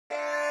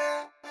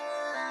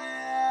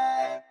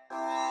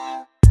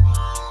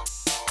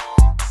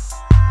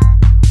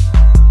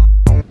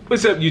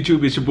What's up,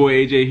 YouTube? It's your boy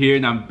AJ here,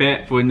 and I'm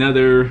back for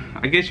another,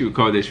 I guess you would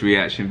call this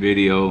reaction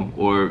video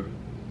or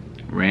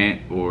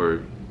rant,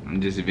 or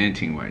I'm just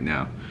venting right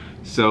now.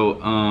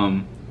 So,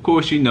 of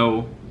course, you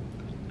know,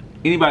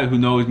 anybody who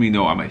knows me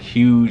know I'm a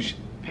huge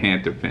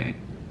Panther fan.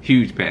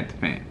 Huge Panther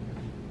fan.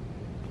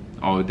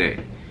 All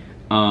day.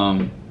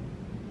 And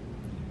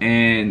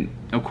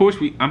of course,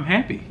 I'm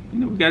happy. You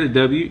know, we got a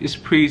W. It's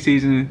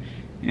preseason,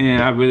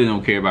 and I really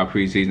don't care about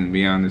preseason, to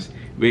be honest.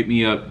 Wake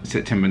me up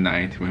September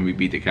 9th when we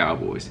beat the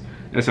Cowboys.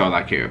 That's all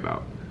I care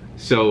about.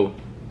 So,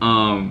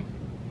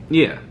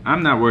 yeah,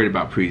 I'm not worried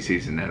about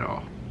preseason at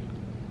all.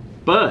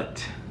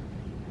 But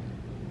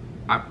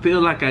I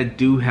feel like I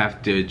do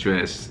have to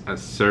address a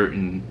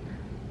certain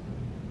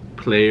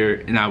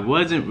player, and I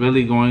wasn't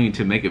really going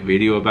to make a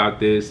video about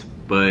this,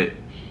 but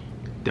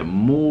the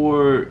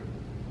more,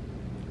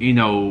 you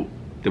know,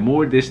 the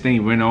more this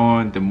thing went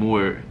on, the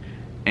more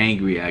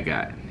angry I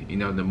got. You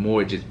know, the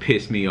more it just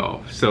pissed me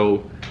off.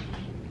 So,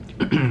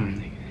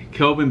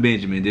 Kelvin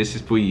Benjamin, this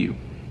is for you.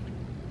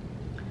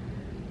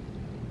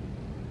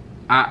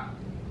 I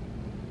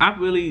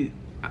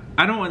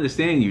don't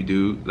understand you,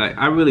 dude. Like,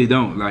 I really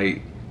don't.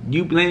 Like,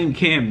 you blame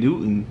Cam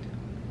Newton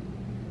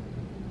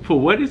for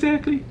what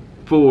exactly?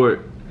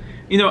 For,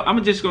 you know,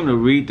 I'm just gonna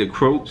read the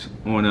quotes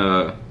on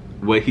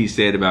what he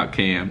said about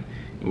Cam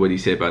and what he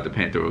said about the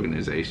Panther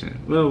organization.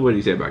 Well, what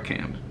he said about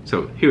Cam.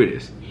 So here it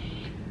is.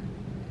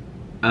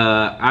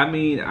 I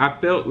mean, I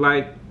felt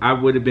like I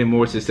would have been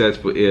more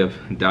successful if ...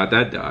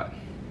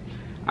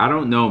 I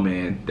don't know,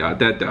 man. ...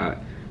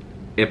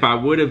 If I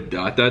would have ...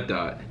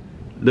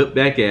 Look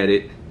back at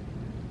it,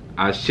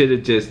 I should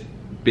have just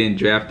been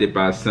drafted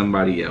by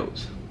somebody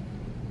else.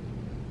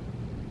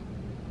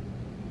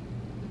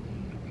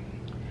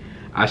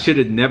 I should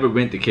have never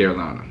went to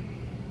Carolina.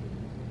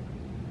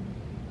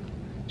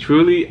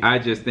 Truly, I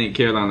just think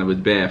Carolina was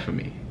bad for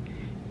me.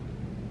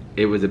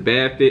 It was a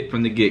bad fit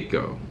from the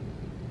get-go.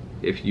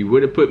 If you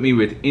would have put me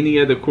with any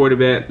other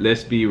quarterback,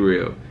 let's be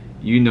real,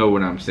 you know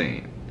what I'm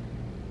saying.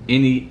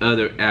 Any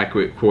other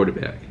accurate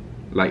quarterback,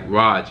 like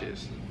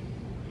Rodgers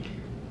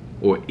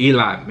or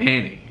Eli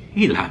Manning.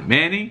 Eli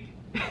Manning?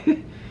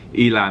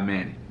 Eli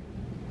Manning.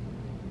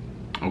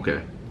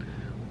 Okay.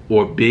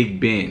 Or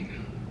Big Ben.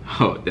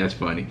 Oh, that's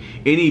funny.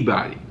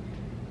 Anybody.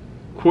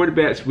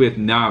 Quarterbacks with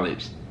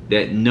knowledge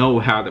that know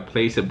how to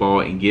place a ball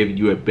and give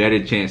you a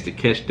better chance to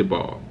catch the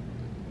ball.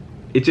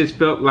 It just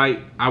felt like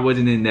I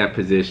wasn't in that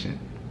position.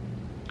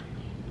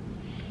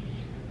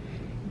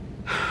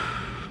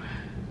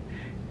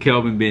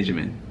 Kelvin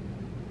Benjamin,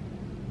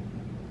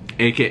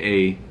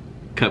 aka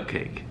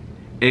Cupcake,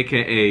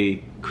 aka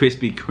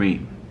Krispy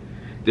Kreme.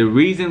 The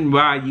reason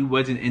why you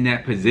wasn't in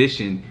that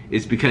position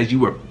is because you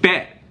were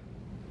fat.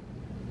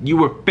 You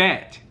were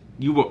fat.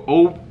 You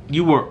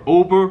were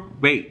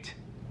overweight.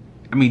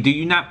 I mean, do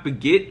you not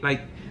forget?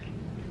 Like,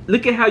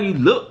 look at how you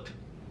looked.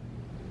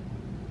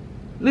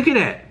 Look at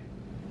that.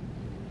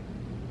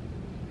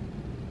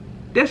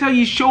 That's how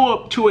you show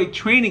up to a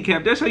training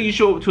camp. That's how you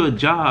show up to a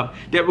job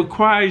that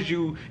requires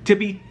you to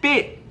be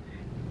fit.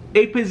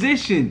 A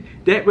position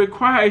that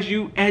requires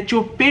you at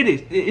your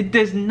fittest. It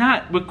does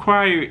not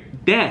require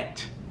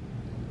that.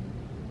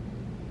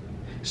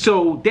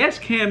 So that's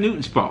Cam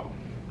Newton's fault.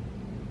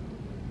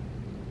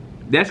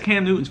 That's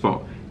Cam Newton's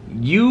fault.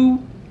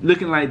 You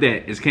looking like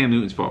that is Cam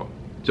Newton's fault.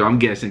 So I'm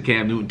guessing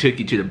Cam Newton took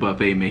you to the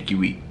buffet and make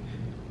you eat.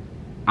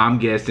 I'm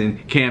guessing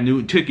Cam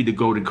Newton took you to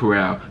Golden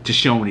Corral, to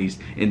Shoney's,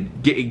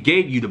 and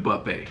gave you the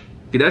buffet.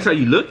 That's how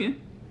you looking.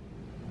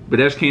 But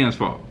that's Cam's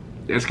fault.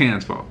 That's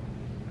Cam's fault.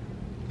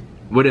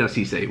 What else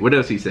he say? What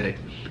else he say?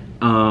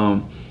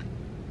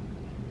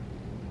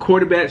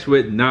 Quarterbacks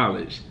with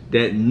knowledge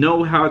that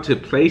know how to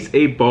place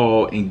a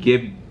ball and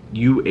give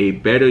you a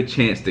better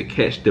chance to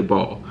catch the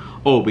ball.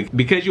 Oh,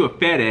 because you're a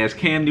fat ass,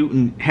 Cam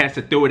Newton has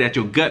to throw it at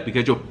your gut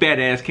because your fat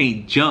ass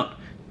can't jump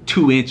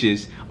 2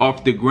 inches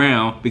off the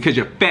ground because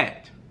you're fat.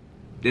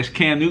 That's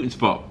Cam Newton's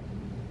fault.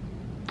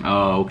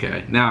 Oh,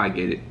 okay. Now I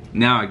get it.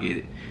 Now I get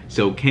it.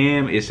 So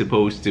Cam is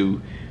supposed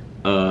to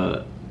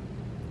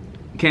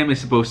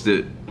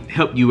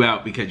help you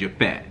out because you're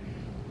fat.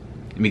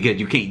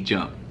 Because you can't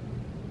jump.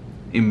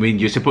 And when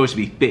you're supposed to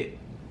be fit.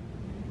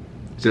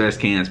 So that's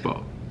Cam's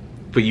fault.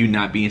 For you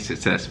not being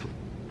successful.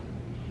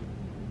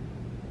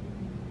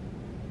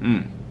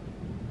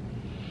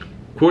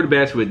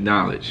 Quarterbacks with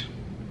knowledge.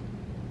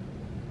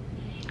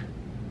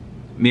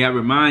 May I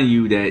remind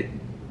you that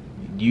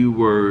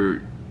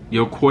your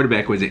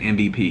quarterback was an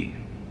MVP.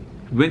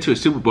 Went to a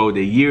Super Bowl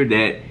the year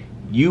that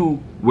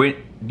you went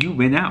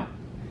out.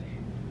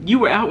 You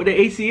were out with the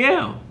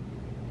ACL.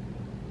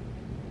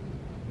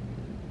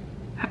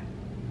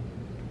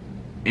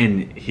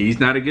 And he's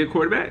not a good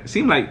quarterback. It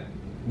seemed like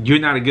you're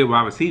not a good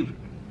wide receiver.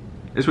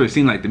 That's what it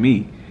seemed like to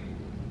me.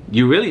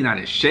 You're really not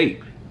in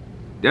shape.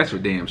 That's for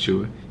damn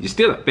sure. You're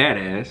still a fat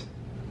ass.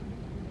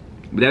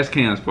 But that's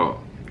Cam's fault.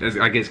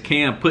 I guess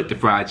Cam put the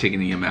fried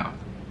chicken in your mouth.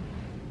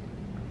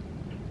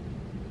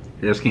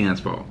 That's Cam's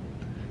fault.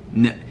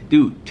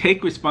 Dude,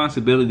 take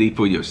responsibility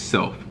for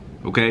yourself,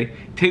 okay?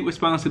 Take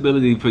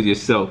responsibility for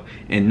yourself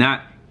and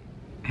not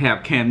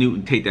have Cam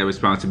Newton take that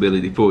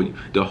responsibility for you.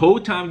 The whole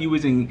time you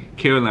was in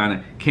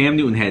Carolina, Cam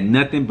Newton had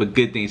nothing but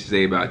good things to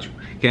say about you.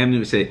 Cam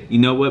Newton said, you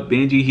know what,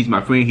 Benji, he's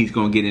my friend, he's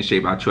going to get in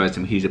shape, I trust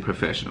him, he's a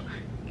professional.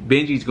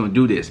 Benji's going to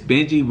do this.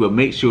 Benji will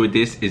make sure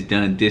this is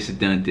done, that, and this,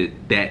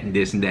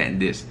 and that,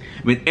 and this.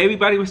 When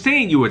everybody was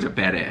saying you was a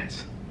fat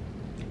ass,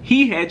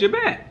 he had your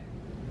back.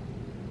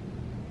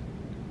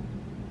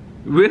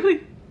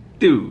 Really?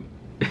 Dude.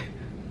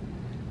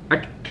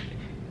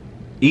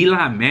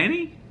 Eli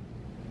Manning?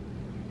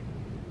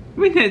 I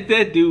mean,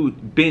 that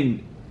dude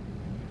been...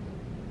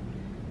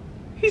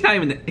 He's not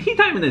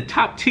even the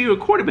top tier of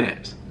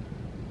quarterbacks.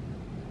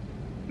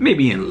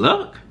 Maybe in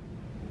luck.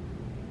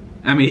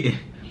 I mean,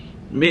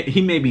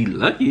 he may be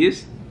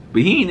luckiest,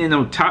 but he ain't in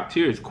no top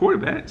tier as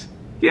quarterbacks.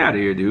 Get out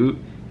of here, dude.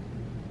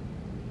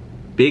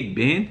 Big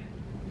Ben?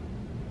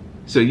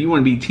 So you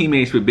want to be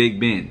teammates with Big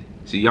Ben,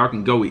 so y'all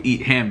can go and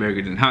eat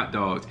hamburgers and hot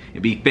dogs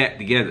and be fat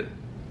together.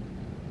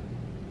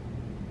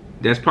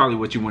 That's probably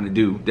what you want to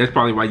do. That's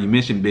probably why you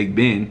mentioned Big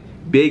Ben.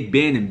 Big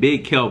Ben and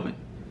Big Kelvin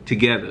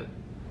together.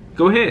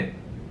 Go ahead.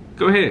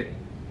 Go ahead.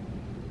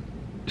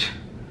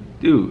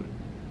 Dude.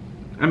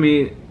 I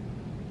mean,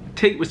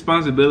 take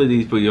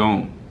responsibilities for your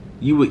own.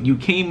 You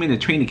came in a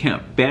training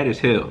camp fat as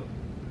hell,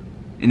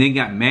 and then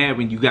got mad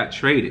when you got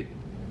traded.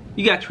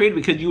 You got traded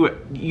because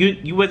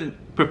you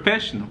wasn't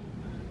professional.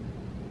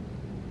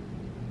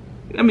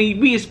 I mean,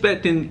 we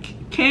expecting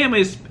Cam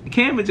is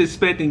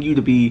expecting you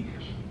to be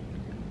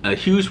a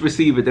huge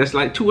receiver that's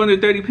like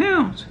 230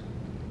 pounds,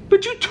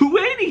 but you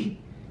 280.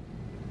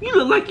 You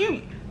look like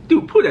you,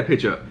 dude. Pull that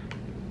picture up.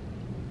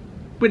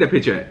 Put that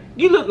picture up.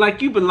 You look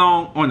like you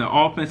belong on the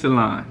offensive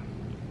line.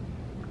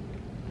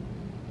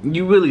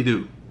 You really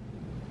do.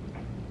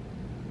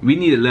 We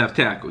need a left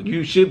tackle.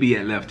 You should be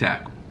at left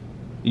tackle.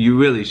 You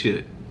really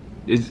should.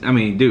 I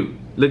mean, dude,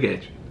 look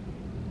at you.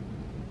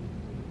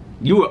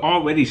 You were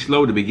already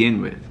slow to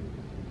begin with.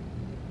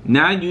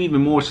 Now you're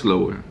even more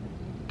slower.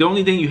 The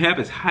only thing you have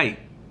is height.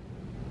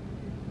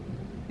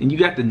 And you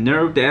got the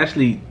nerve to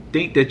actually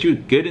think that you're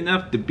good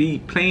enough to be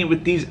playing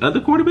with these other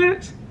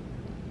quarterbacks?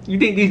 You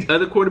think these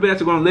other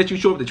quarterbacks are going to let you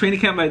show up to training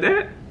camp like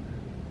that?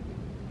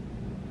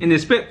 And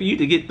expect for you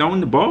to get thrown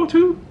the ball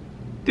to?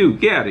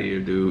 Dude, get out of here,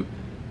 dude.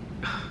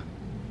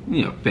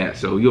 You know,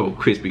 fatso, you old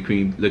Krispy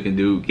Kreme looking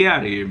dude. Get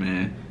out of here,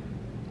 man.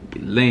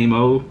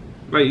 Lame-o.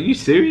 Like, are you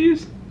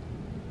serious?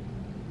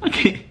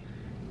 Okay.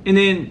 And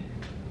then,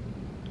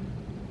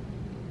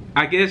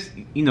 I guess,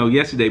 you know,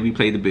 yesterday we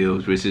played the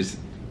Bills, which is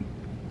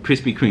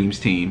Krispy Kreme's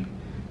team.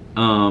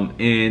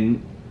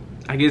 And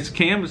I guess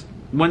Cam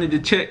wanted to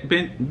check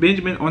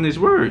Benjamin on his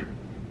word.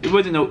 It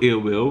wasn't no ill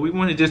will. We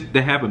wanted just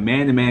to have a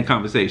man-to-man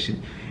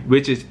conversation,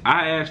 which is,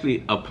 I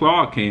actually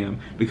applaud Cam,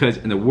 because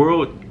in a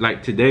world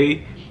like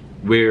today,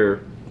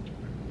 where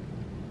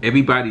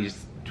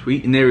everybody's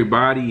tweeting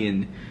everybody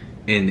and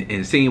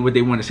saying what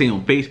they want to say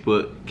on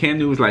Facebook, Cam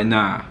Newton was like,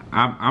 nah,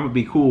 I'm gonna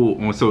be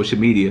cool on social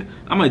media.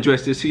 I'm gonna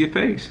address this to your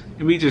face,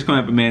 and we just gonna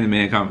have a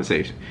man-to-man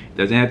conversation. It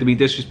doesn't have to be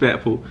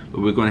disrespectful,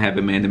 but we're gonna have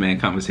a man-to-man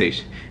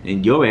conversation.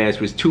 And your ass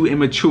was too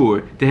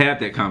immature to have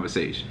that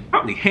conversation.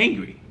 Probably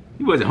hangry.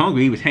 He wasn't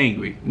hungry, he was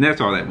hangry, and that's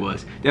all that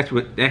was. That's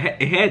what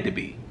it had to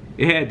be.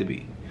 It had to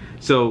be.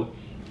 So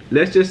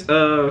let's just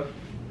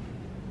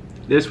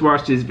let's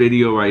watch this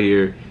video right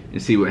here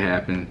and see what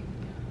happened,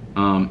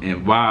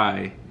 and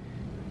why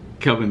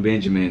Kelvin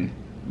Benjamin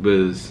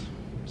was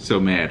so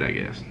mad, I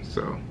guess.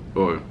 So,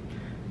 or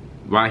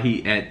why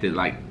he acted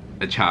like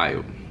a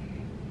child.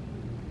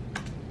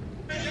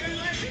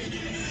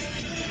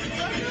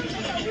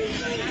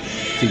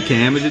 See,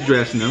 Cam is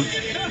addressing him.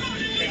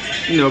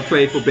 You know,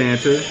 playful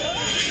banter.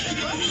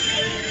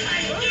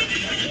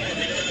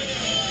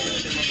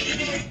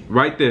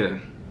 Right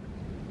there.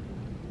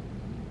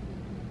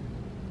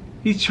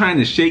 He's trying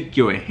to shake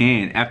your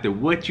hand after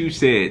what you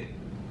said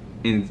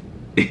in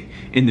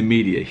the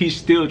media. He's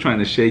still trying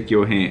to shake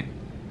your hand.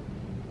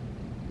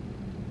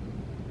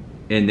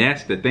 And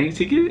that's the thanks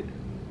he get?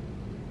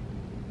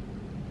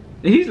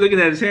 And he's looking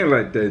at his hand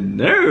like, the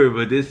nerve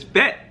of this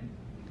fat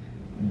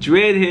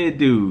dreadhead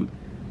dude.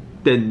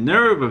 The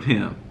nerve of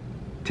him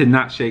to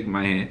not shake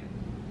my hand.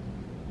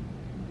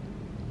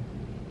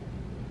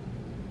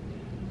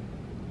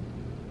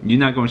 You're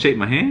not gonna shake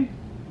my hand?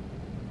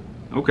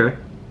 Okay.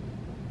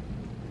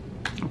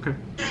 Okay.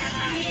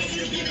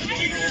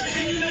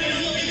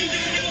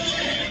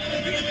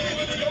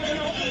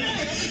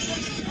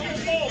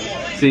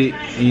 See,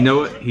 you know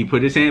what? He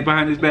put his hand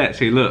behind his back.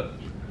 Say, look,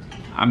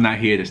 I'm not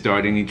here to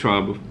start any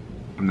trouble.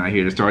 I'm not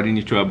here to start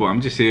any trouble.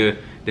 I'm just here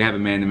to have a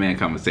man-to-man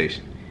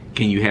conversation.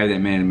 Can you have that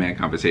man-to-man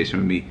conversation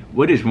with me?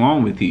 What is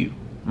wrong with you?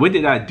 What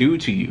did I do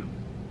to you?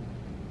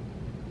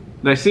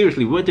 Like,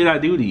 seriously, what did I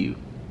do to you?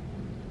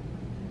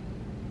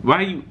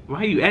 Why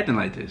are you acting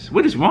like this?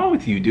 What is wrong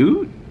with you,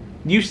 dude?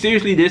 You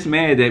seriously this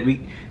mad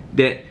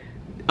that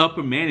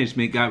upper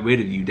management got rid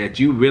of you, that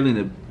you willing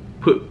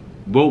to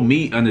roll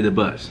me under the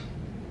bus?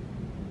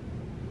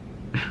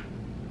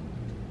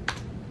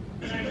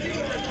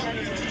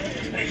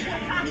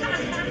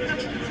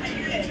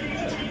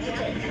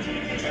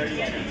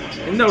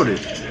 And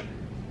notice,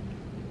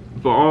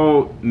 for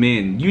all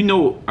men, you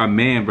know a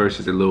man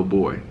versus a little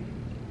boy.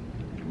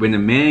 When a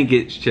man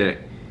gets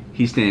checked,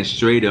 he stands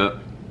straight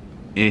up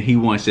and he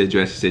wants to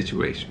address the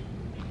situation.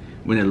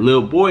 When a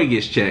little boy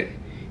gets checked,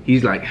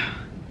 he's like,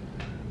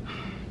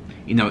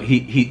 you know,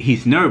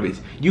 he's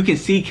nervous. You can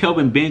see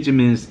Kelvin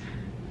Benjamin's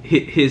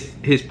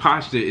his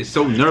posture is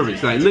so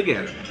nervous. Like, look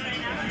at him.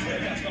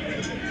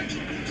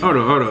 Hold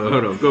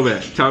on, go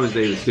back. Thomas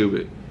Davis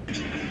stupid.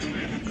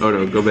 Hold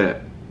on, go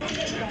back.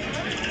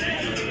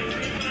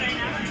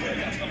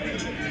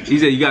 He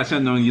said you got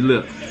something on your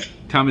lip.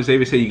 Thomas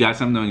Davis said you got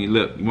something on your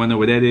lip. You wanna know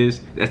what that is?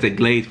 That's the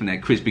glaze from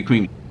that Krispy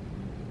Kreme.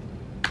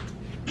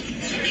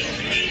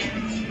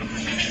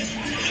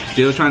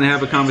 Still trying to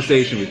have a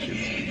conversation with you.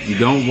 You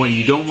don't want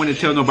to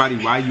tell nobody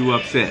why you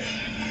upset.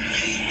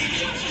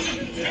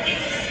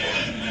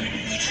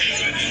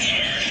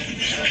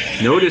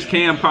 Notice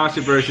Cam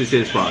posture versus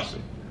his posture.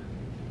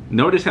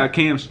 Notice how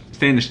Cam's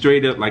standing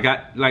straight up like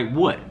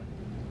what?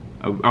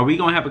 Are we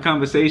gonna have a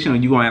conversation or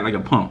you gonna act like a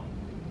punk?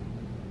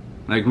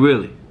 Like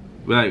really?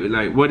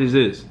 Like what is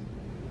this?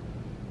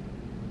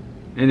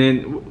 And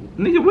then,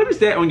 nigga, what is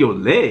that on your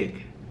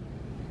leg?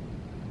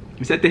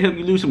 Is that to help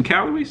you lose some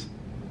calories?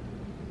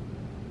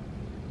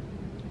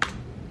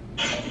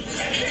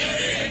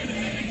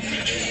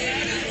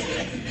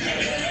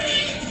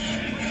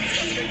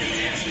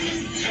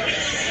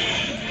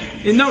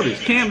 And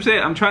notice, Cam said,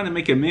 "I'm trying to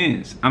make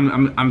amends.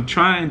 I'm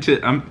trying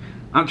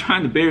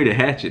to bury the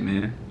hatchet,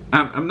 man.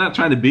 I'm not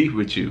trying to beef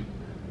with you."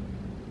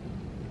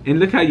 And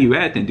look how you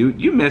acting,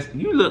 dude. You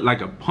look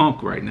like a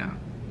punk right now.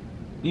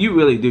 You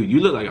really do.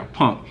 You look like a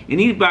punk. And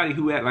anybody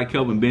who act like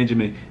Kelvin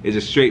Benjamin is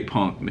a straight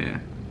punk,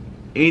 man.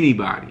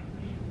 Anybody.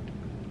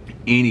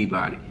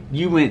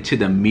 You went to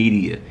the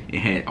media and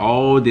had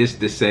all this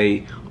to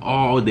say,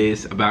 all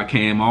this about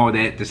Cam, all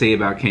that to say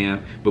about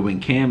Cam. But when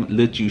Cam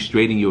looked you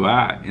straight in your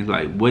eye and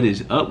like, what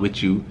is up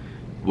with you?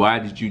 Why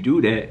did you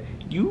do that?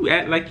 You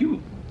act like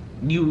you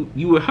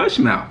were hush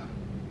mouth.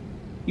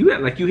 You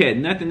act like you had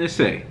nothing to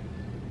say.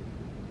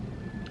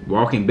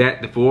 Walking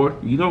back and forth,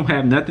 you don't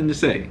have nothing to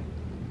say.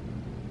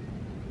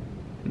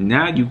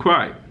 Now you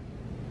quiet.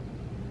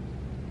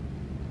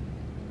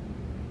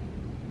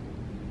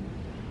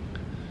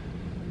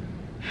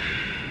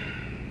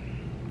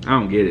 I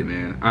don't get it,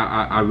 man.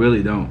 I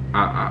really don't.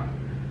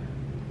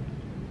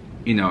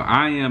 You know,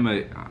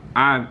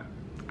 I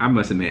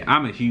must admit,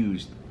 I'm a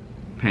huge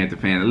Panther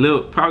fan.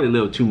 Probably a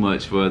little too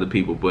much for other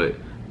people, but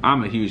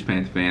I'm a huge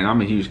Panther fan.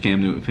 I'm a huge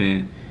Cam Newton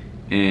fan.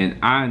 And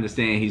I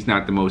understand he's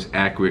not the most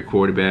accurate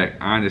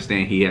quarterback. I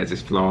understand he has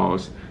his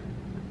flaws.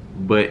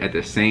 But at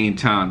the same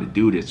time, the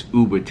dude is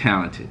uber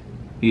talented.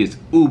 He is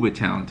uber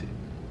talented.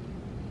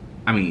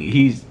 I mean,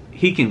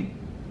 he can,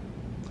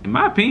 in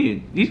my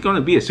opinion, he's going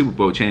to be a Super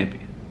Bowl champion.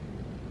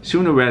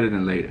 Sooner rather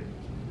than later.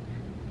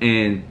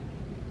 And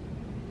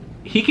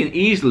he can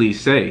easily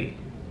say,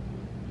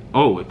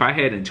 oh, if I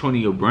had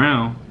Antonio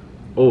Brown,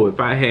 oh, if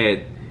I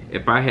had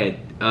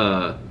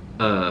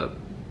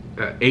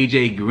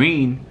AJ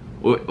Green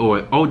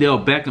or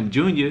Odell Beckham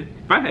Jr.,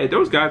 if I had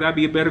those guys, I'd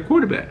be a better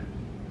quarterback.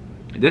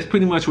 That's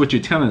pretty much what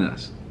you're telling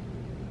us.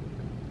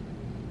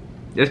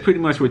 That's pretty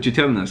much what you're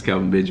telling us,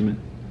 Kelvin Benjamin.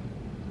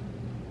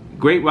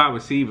 Great wide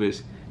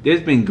receivers.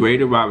 There's been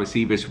greater wide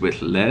receivers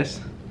with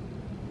less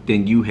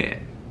than you had.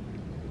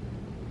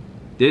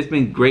 There's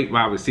been great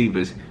wide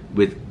receivers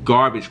with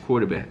garbage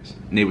quarterbacks,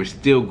 and they were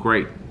still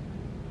great.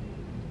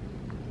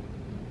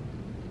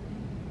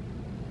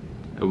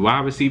 A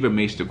wide receiver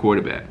makes the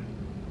quarterback.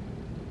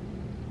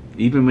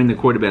 Even when the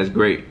quarterback's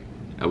great,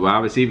 a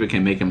wide receiver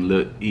can make him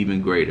look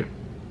even greater.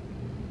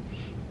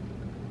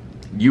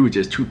 You were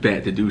just too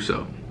fat to do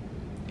so.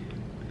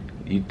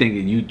 You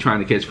thinking you trying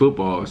to catch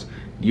footballs,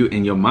 you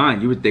in your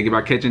mind you were thinking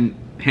about catching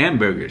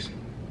hamburgers.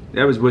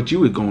 That was what you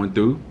were going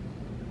through,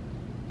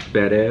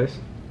 fat ass.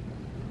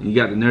 You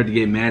got the nerve to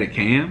get mad at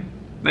Cam?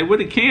 Like, what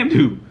did Cam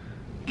do?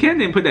 Cam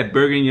didn't put that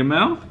burger in your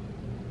mouth.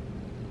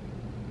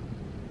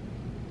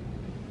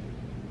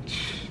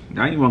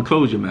 Now you want to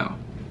close your mouth.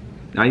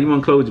 Now you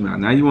want to close your mouth.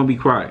 Now you want to be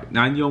quiet.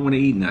 Now you don't want to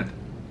eat nothing.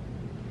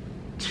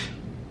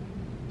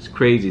 It's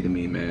crazy to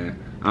me, man.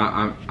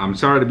 I'm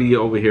sorry to be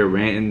over here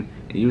ranting.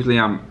 Usually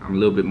I'm a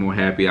little bit more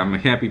happy. I'm a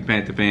happy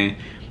Panther fan.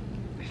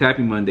 It's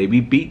Happy Monday.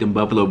 We beat them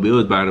Buffalo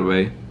Bills, by the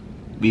way.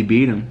 We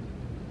beat them.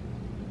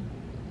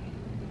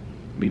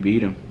 We beat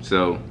them.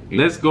 So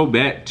let's go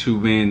back to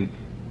when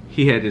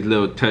he had his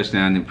little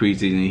touchdown in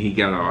preseason. He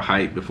got all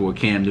hype before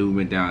Cam Newton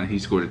went down. He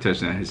scored a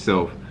touchdown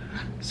himself.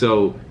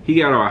 So he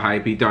got all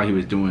hype. He thought he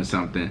was doing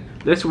something.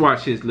 Let's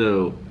watch his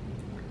little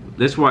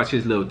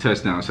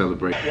touchdown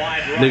celebration.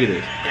 Look at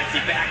this. Empty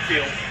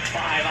backfield.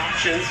 5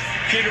 options.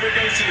 Peterman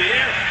goes to the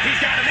air. He's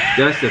got an air.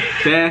 That's the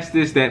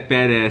fastest that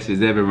fat ass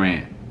has ever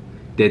ran.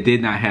 That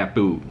did not have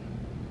food.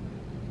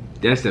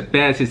 That's the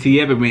fastest he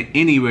ever went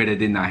anywhere that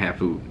did not have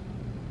food.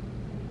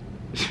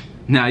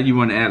 Now you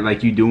want to act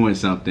like you doing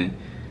something.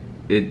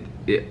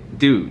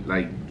 Dude,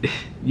 like,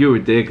 you're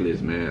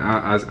ridiculous, man.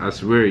 I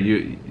swear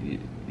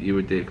you're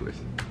ridiculous.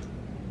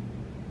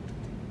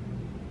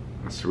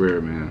 I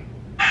swear, man.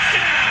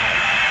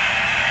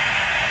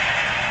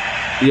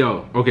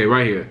 Yo, okay,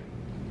 right here.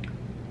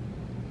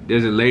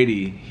 There's a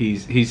lady.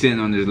 He's sitting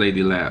on this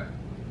lady lap.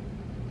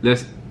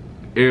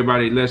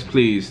 Everybody, let's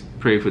please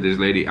pray for this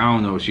lady. I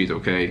don't know if she's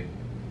okay.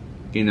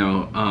 You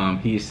know,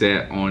 he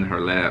sat on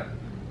her lap.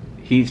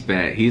 He's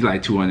fat. He's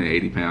like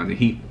 280 pounds, and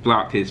he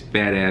flopped his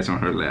fat ass on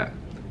her lap.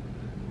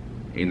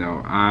 You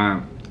know,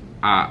 I'm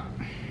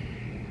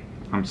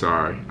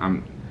sorry.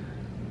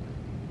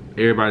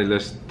 Everybody,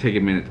 let's take a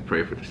minute to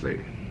pray for this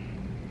lady.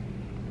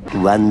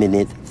 1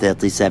 minute,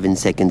 37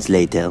 seconds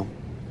later.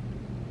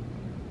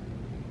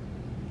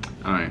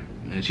 Alright,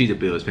 and she's a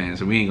Bills fan,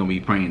 so we ain't gonna be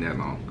praying that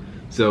long.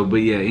 So, but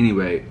yeah,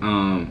 anyway,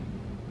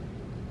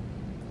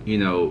 you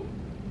know,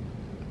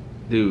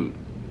 dude,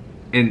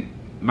 and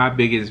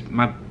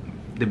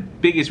the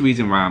biggest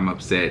reason why I'm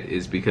upset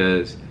is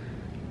because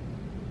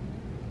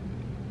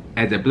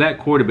as a black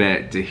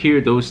quarterback, to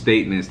hear those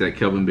statements that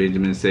Kelvin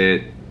Benjamin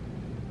said,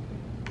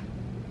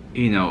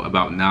 you know,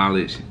 about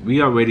knowledge,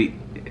 we already,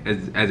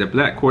 as a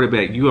black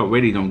quarterback, you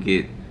already don't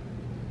get,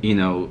 you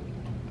know,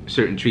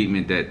 certain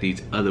treatment that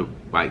these other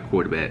white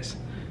quarterbacks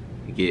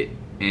get.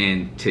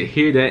 And to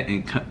hear that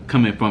and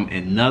coming from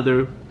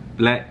another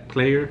black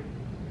player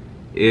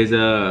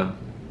that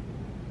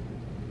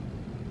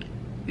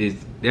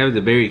was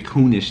a very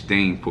coonish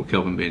thing for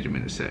Kelvin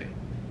Benjamin to say.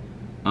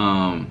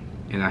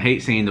 And I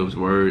hate saying those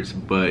words,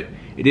 but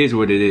it is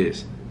what it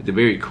is. It's a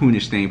very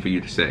coonish thing for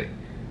you to say.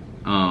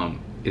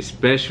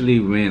 Especially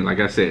when, like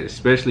I said,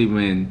 especially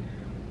when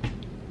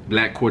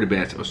black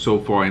quarterbacks are so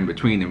far in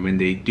between, and when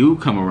they do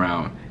come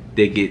around,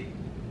 they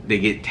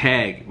get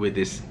tagged with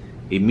this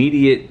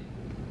immediate,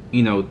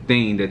 you know,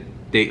 thing that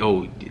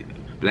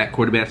black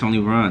quarterbacks only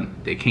run,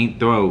 they can't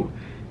throw,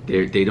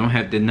 they don't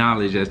have the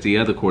knowledge as the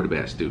other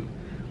quarterbacks do.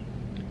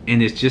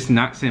 And it's just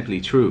not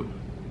simply true.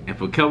 And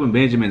for Kelvin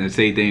Benjamin to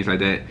say things like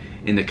that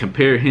and to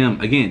compare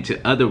him again to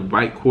other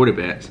white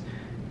quarterbacks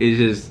is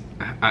just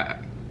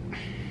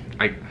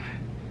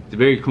it's a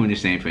very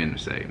coonish thing for him to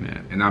say,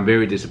 man. And I'm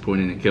very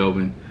disappointed in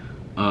Kelvin.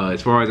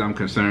 As far as I'm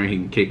concerned, he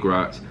can kick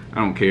rocks. I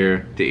don't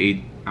care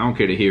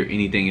to hear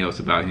anything else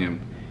about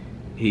him.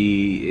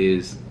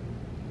 He's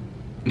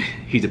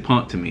a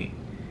punk to me.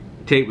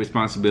 Take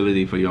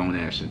responsibility for your own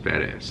actions,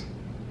 fat ass.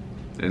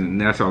 And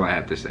that's all I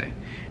have to say.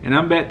 And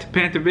I'm back to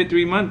Panther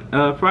Victory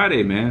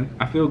Friday, man.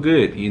 I feel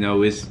good. You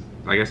know, it's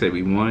like I said,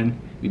 we won.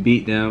 We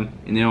beat them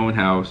in their own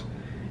house.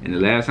 And the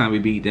last time we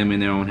beat them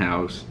in their own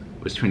house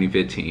was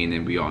 2015,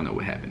 and we all know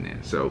what happened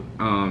then. So,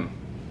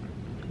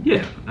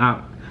 yeah.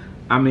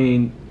 I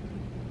mean,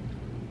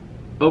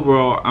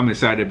 overall, I'm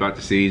excited about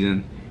the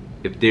season.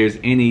 If there's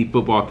any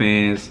football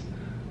fans,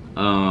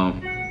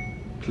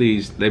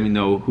 please let me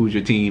know who's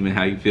your team and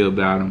how you feel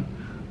about them.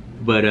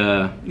 But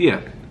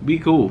yeah, be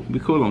cool. Be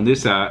cool on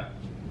this side.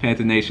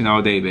 Panther Nation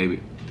all day,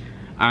 baby.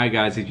 Alright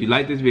guys, if you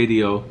like this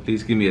video,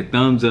 please give me a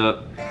thumbs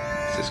up,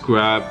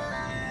 subscribe,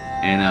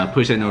 and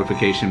push that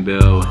notification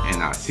bell,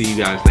 and I'll see you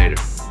guys later.